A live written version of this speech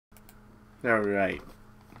Alright,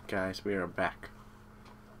 guys, we are back.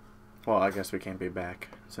 Well, I guess we can't be back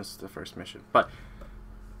since it's the first mission. But,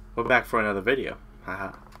 we're back for another video.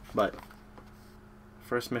 Haha. But,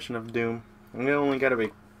 first mission of Doom. I'm gonna only gotta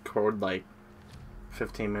record like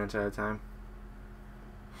 15 minutes at a time.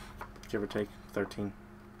 Give or take 13,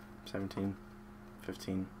 17,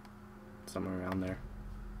 15, somewhere around there.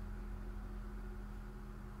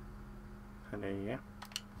 And yeah.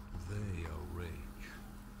 They are rage,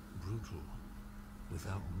 brutal,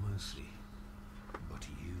 without mercy. But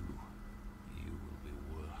you will be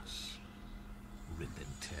worse. Rip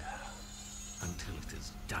and tear, until it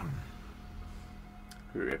is done.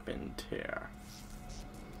 Rip and tear.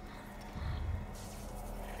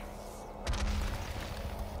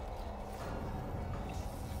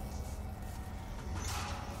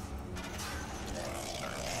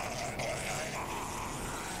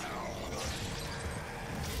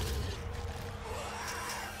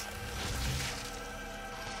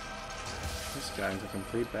 This guy's a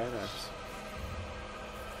complete badass.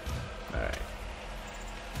 Alright.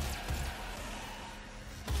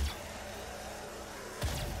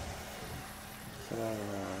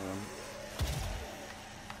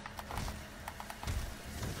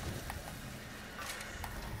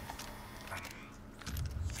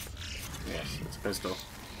 Yes, it's a pistol.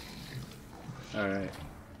 Alright.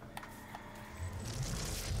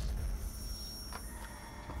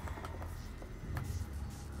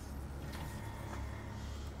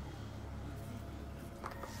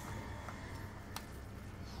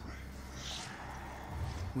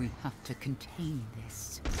 We have to contain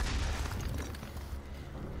this.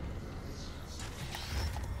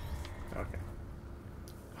 Okay.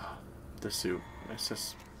 The suit. It's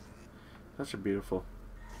just such a beautiful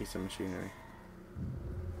piece of machinery.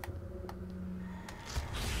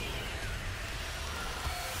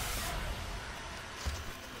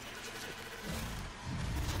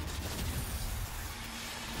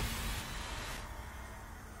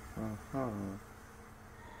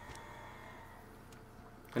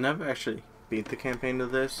 I never actually beat the campaign to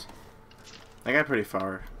this. I got pretty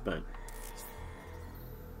far, but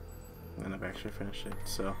I never actually finished it,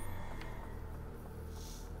 so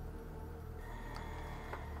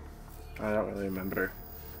I don't really remember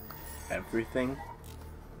everything,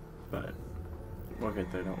 but we'll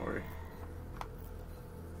get there, don't worry.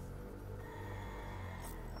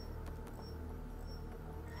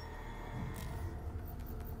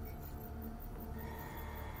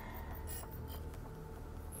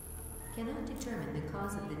 Cannot determine the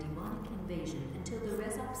cause of the demonic invasion until the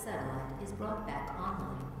Rezop satellite is brought back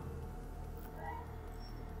online.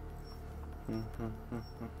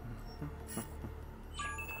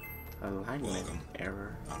 Alignment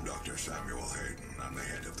error. I'm Dr. Samuel Hayden. I'm the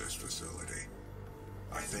head of this facility.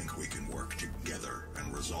 I think we can work together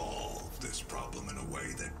and resolve this problem in a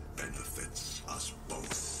way that benefits us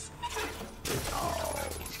both.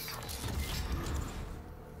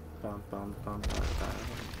 Bum, bum, bum, bum, bum,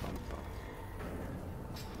 bum, bum.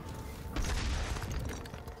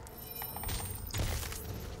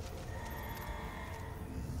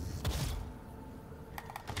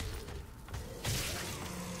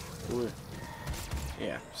 Ooh.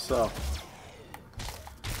 Yeah, so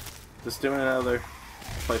just doing another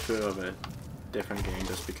playthrough of a different game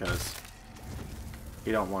just because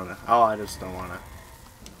you don't want to. Oh, I just don't want to.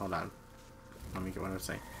 Hold on. Let me get what I'm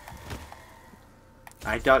saying.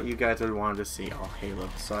 I doubt you guys would want to see all Halo,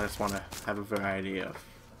 so I just want to have a variety of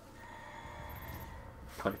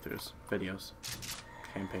playthroughs, videos,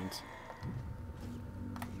 campaigns.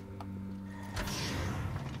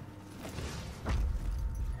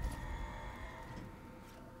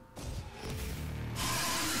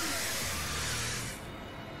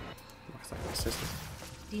 Looks like my sister.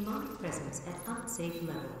 Demonic presence at unsafe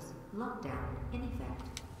levels. Lockdown in effect.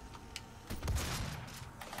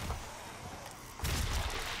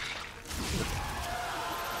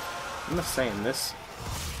 I'm just saying, this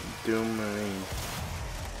Doom Marine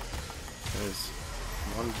is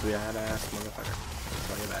one badass motherfucker.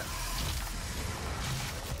 Look at that.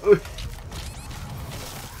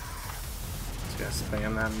 Just gotta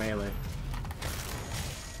spam that melee.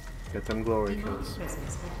 Get them glory Demonic kills.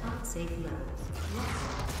 presence at unsafe levels.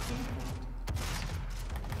 Lockdown in effect.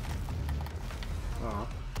 Aw.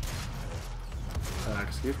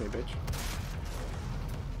 Excuse me, bitch.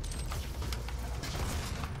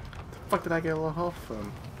 The fuck did I get a low health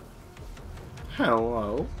from?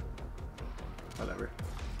 Hello. Whatever.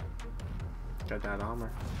 Got that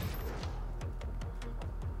armor.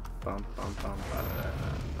 Bum bum bum bum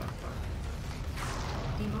bum bum.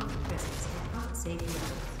 Demonic presence at unsafe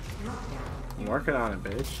levels. Lockdown. I'm working on it,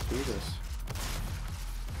 bitch. Jesus.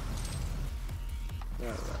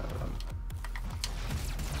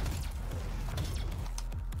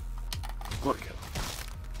 Blood kill.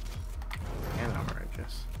 And armor, I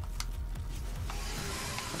guess.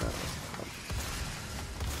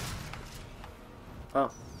 Oh,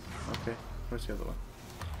 okay. Where's the other one?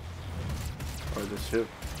 Or this too.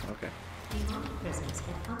 Okay. Demonic presence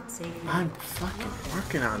at unsafe I'm levels. fucking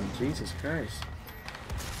working on it. Jesus Christ.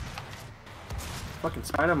 Fucking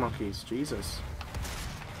spider monkeys. Jesus.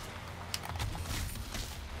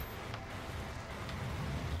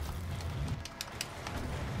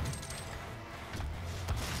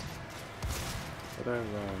 Whatever.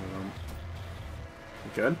 We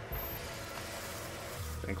good?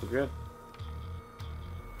 I think we're good.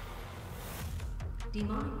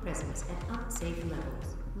 Demonic presence at unsafe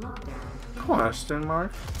levels. Lockdown. Question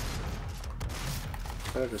mark?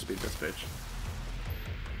 Better just beat this bitch.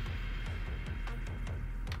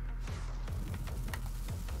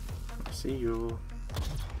 I see you.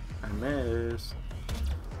 I miss.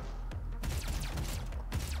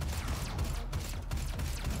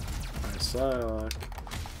 I suck.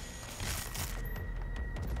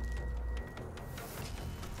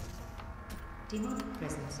 Demonic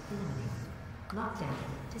presence eliminated. Lockdown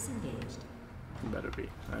disengaged. Better be.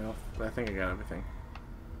 I think I got everything.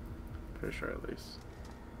 Pretty sure at least.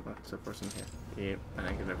 What's the person here? Yep, I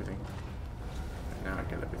didn't get everything. Now I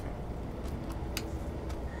get everything.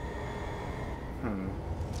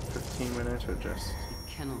 15 minutes or just... You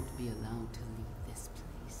cannot be allowed to leave this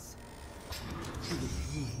place. You will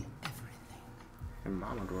ruin everything. Your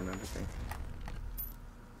mama doing everything.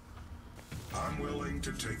 I'm willing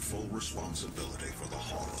to take full responsibility for the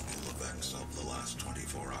horrible events of the last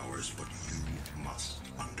 24 hours, but you must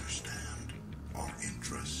understand. Our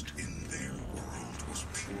interest in their world was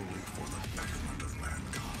purely for the betterment of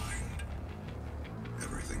mankind.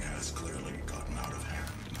 Everything has clearly gotten out of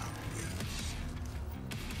hand now, yes.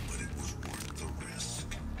 But it was worth the risk,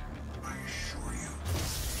 I assure you.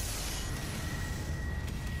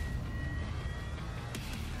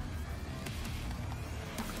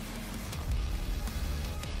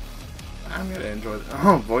 I'm gonna enjoy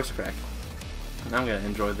oh, voice crack. I'm gonna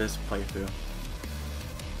enjoy this playthrough.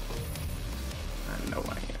 I know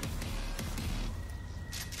I am.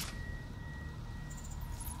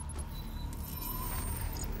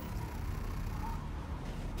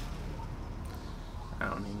 I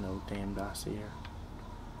don't need no damn dossier.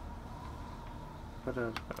 But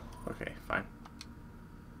okay, fine.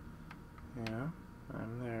 Yeah,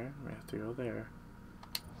 I'm there. We have to go there.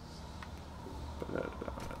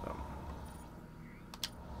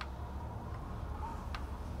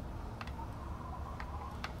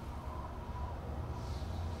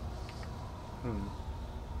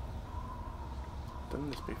 Done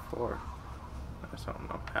this before. I just don't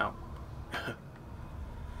know how.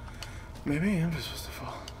 Maybe I'm just supposed to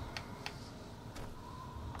fall.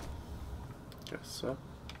 Guess so.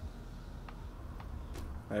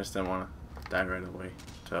 I just didn't want to die right away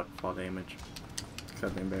to fall damage.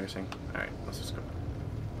 That'd be embarrassing. Alright, let's just go.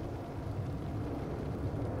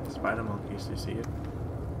 Spider monkeys, do you see it?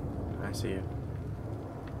 I see it.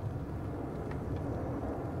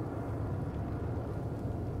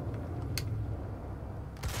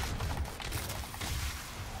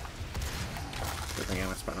 Good thing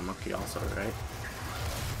I'm a spider monkey also, right?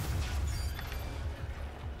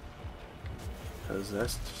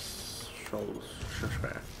 Possessed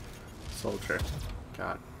soldier.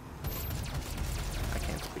 God. I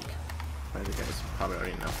can't speak. As you guys probably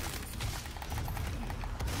already know.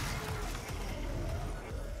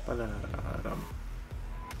 But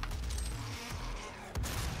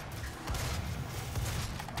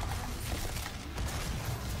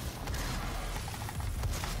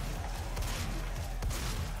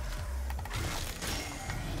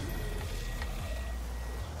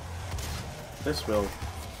this will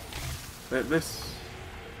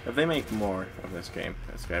if they make more of this game,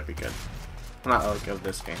 it's gotta be good. Not like of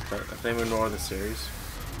this game, but if they make more of the series,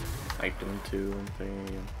 like Doom 2 and 3,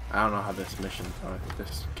 I don't know how this mission or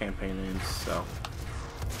this campaign ends, so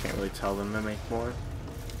can't really tell them to make more.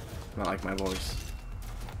 Not like my voice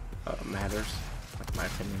matters, like my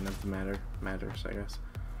opinion of the matters, I guess.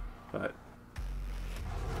 But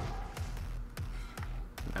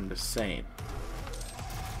I'm just saying,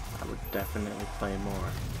 I would definitely play more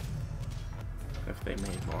if they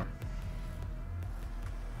made more.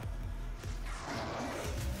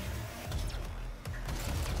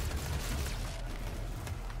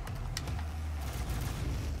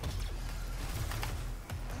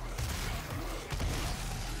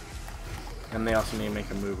 And they also need to make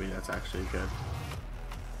a movie that's actually good.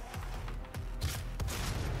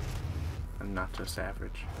 And not just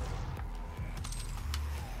average.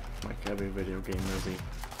 like every video game movie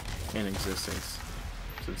in existence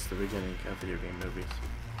since the beginning of video game movies.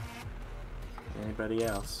 Anybody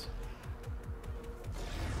else?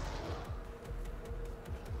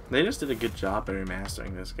 They just did a good job at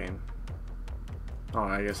remastering this game. Oh,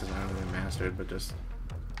 I guess it's not really remastered, but just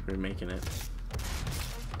remaking it.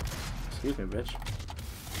 Excuse me, bitch.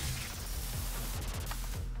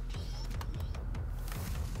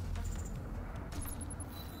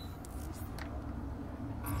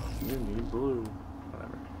 You need blue.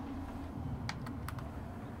 Whatever.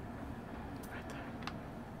 Right there.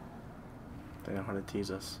 They know how to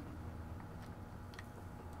tease us.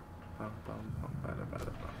 Bum, bum, bum, bada, bada,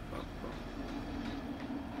 bum, bum, bum.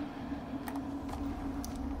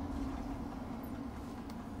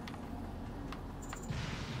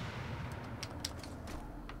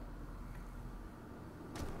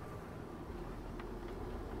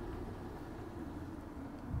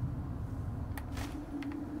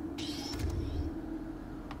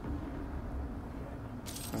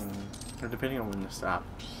 Or depending on when to stop.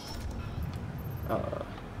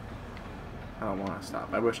 I don't want to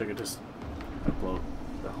stop. I wish I could just upload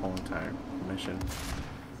the whole entire mission,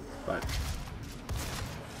 but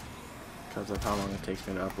because of how long it takes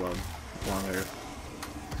me to upload longer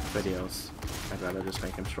videos, I'd rather just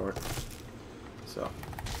make them short. So.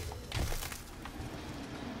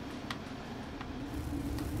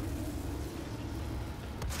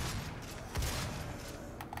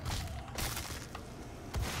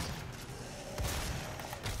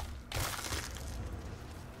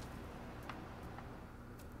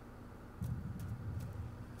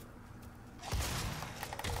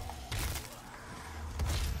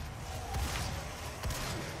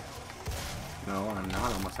 No, I'm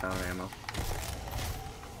not almost out of ammo.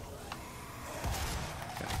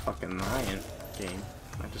 Got a fucking lion game.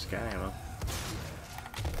 I just got ammo.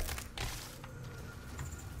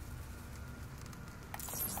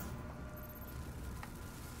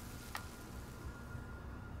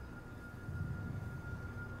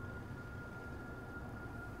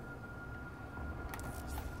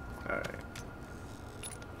 Alright.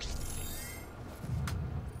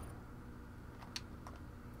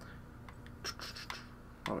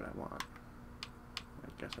 What would I want? I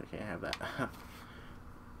guess I can't have that.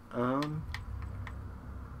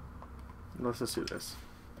 Let's just do this.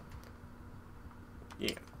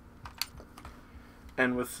 Yeah.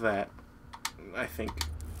 And with that, I think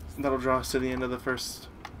that'll draw us to the end of the first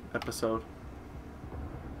episode.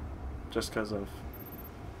 Just because of,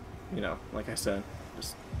 you know, like I said,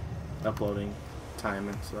 just uploading time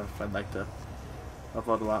and stuff. I'd like to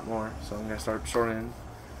upload a lot more, so I'm going to start shortening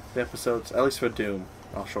the episodes, at least for Doom.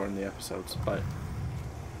 I'll shorten the episodes, but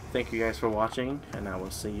thank you guys for watching, and I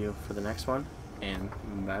will see you for the next one, and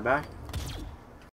bye bye.